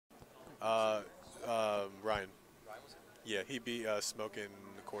Ryan. Yeah, he beat Smoke in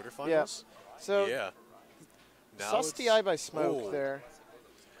the quarterfinals. Yeah. So yeah. Sus the eye by Smoke there.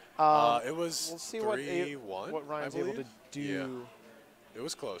 It was we'll see 3-1. what Ryan's able to do. Yeah. It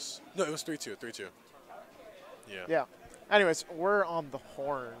was close. No, it was 3-2. 3-2. Yeah. Yeah. Anyways, we're on the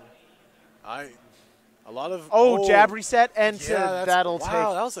horn. A lot of jab reset and yeah, that'll take.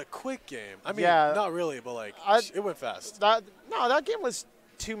 Wow, that was a quick game. I mean, not really, but like it went fast. That game was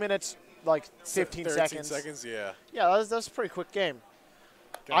 2 minutes, like 15 seconds. 13 seconds, yeah. Yeah, that was a pretty quick game.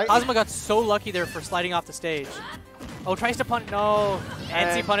 Cosmo got so lucky there for sliding off the stage. Oh, tries to punish. No,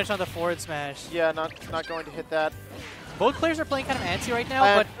 anti punish on the forward smash. Yeah, not going to hit that. Both players are playing kind of anti right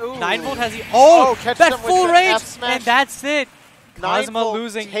now, but 9-Volt has the catch that them full with range, F-smash. and that's it. Cosmo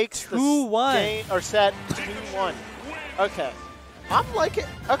losing takes 2-1 or set 2-1. Okay, I'm liking.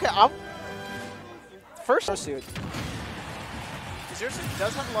 Okay, first suit. Xerxes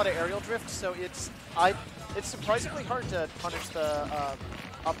does have a lot of aerial drift, so it's surprisingly hard to punish the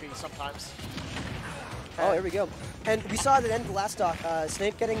up B sometimes. Oh, here we go. And we saw at the end of the last stock,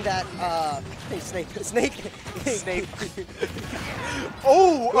 Snape getting that, Snake.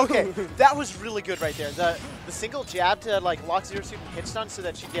 Oh, okay. That was really good right there. The single jab to like lock Zero Suit and hit stun so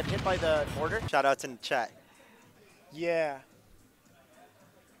that she'd get hit by the mortar. Shout outs in the chat. Yeah.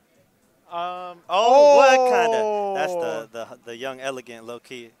 What kind of? That's the young elegant low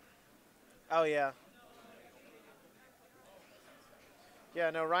key. Oh yeah. Yeah,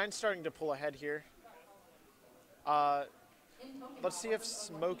 no, Ryan's starting to pull ahead here. Let's see if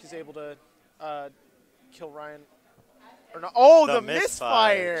Smoke is able to kill Ryan. Or not. Oh, the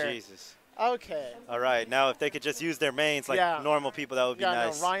misfire! Jesus. Okay. All right, now if they could just use their mains like normal people, that would be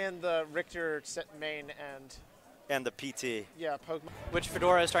nice. Yeah, no, Ryan, the Richter set main, and the PT. Yeah, Pokemon. Which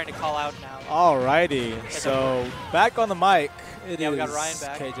Fedora is trying to call out now. Alrighty, so back on the mic, it is we got Ryan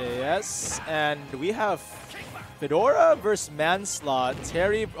back. KJS, and we have Fedora versus Manslot.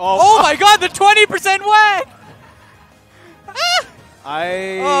 Terry. Oh my God, the 20% whack!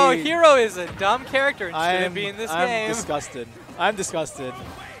 Hero is a dumb character and shouldn't be in this game. I'm disgusted.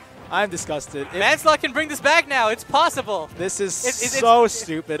 I'm disgusted. Manslot can bring this back now. It's possible. This is so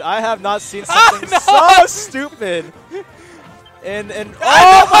stupid. I have not seen something so stupid. Oh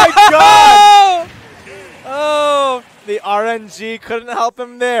my God! Oh! The RNG couldn't help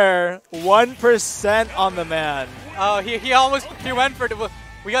him there. 1% on the man. Oh, he went for it.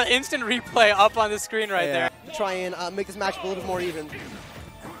 We got instant replay up on the screen right there. Try and make this match a little bit more even.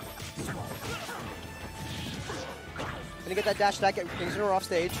 Gonna get that dash attack, get Xer off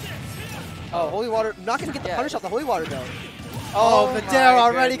stage. Oh, Holy Water, not gonna get the punish off the Holy Water though. Oh, Vidar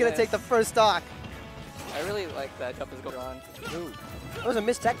already gonna take the first stock. I really like that Cup is going on. Ooh. That was a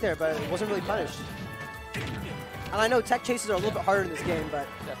missed tech there, but it wasn't really punished. And I know tech chases are a little bit harder in this game, but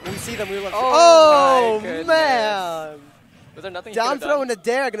when we see them, we love. Oh man! Was there nothing? Down throw into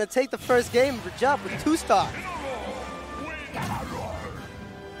Dare, gonna take the first game for Jump with 2 stock.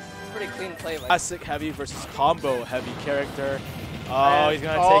 Pretty clean play. Classic heavy versus combo heavy character. Oh, he's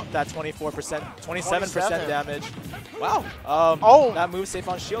gonna take that 24%, 27% damage. Wow. That move safe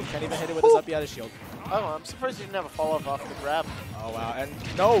on shield. Can't even hit it with his up out of shield. Oh, I'm surprised he didn't have a follow-up off the grab. Oh, wow. And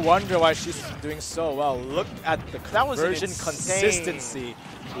no wonder why she's doing so well. Look at the conversion consistency.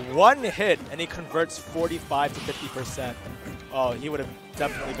 1 hit, and he converts 45 to 50%. Oh, he would have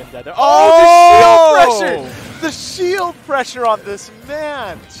definitely been dead there. Oh, the shield pressure! The shield pressure on this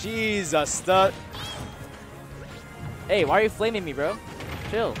man! Jesus. Hey, why are you flaming me, bro?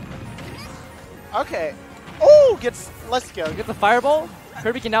 Chill. Okay. Oh, let's go. Get the fireball.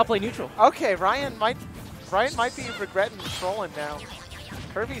 Kirby can now play neutral. Okay, Ryan might be regretting trolling now.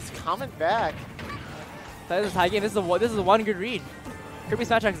 Kirby's coming back. That is a tie game. This is a one good read. Kirby's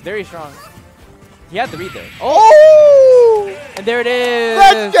smash attack is very strong. He had the read there. Oh! And there it is.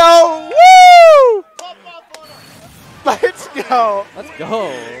 Let's go! Woo! Let's go. Let's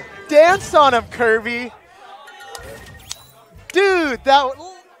go. Dance on him, Kirby. Dude, that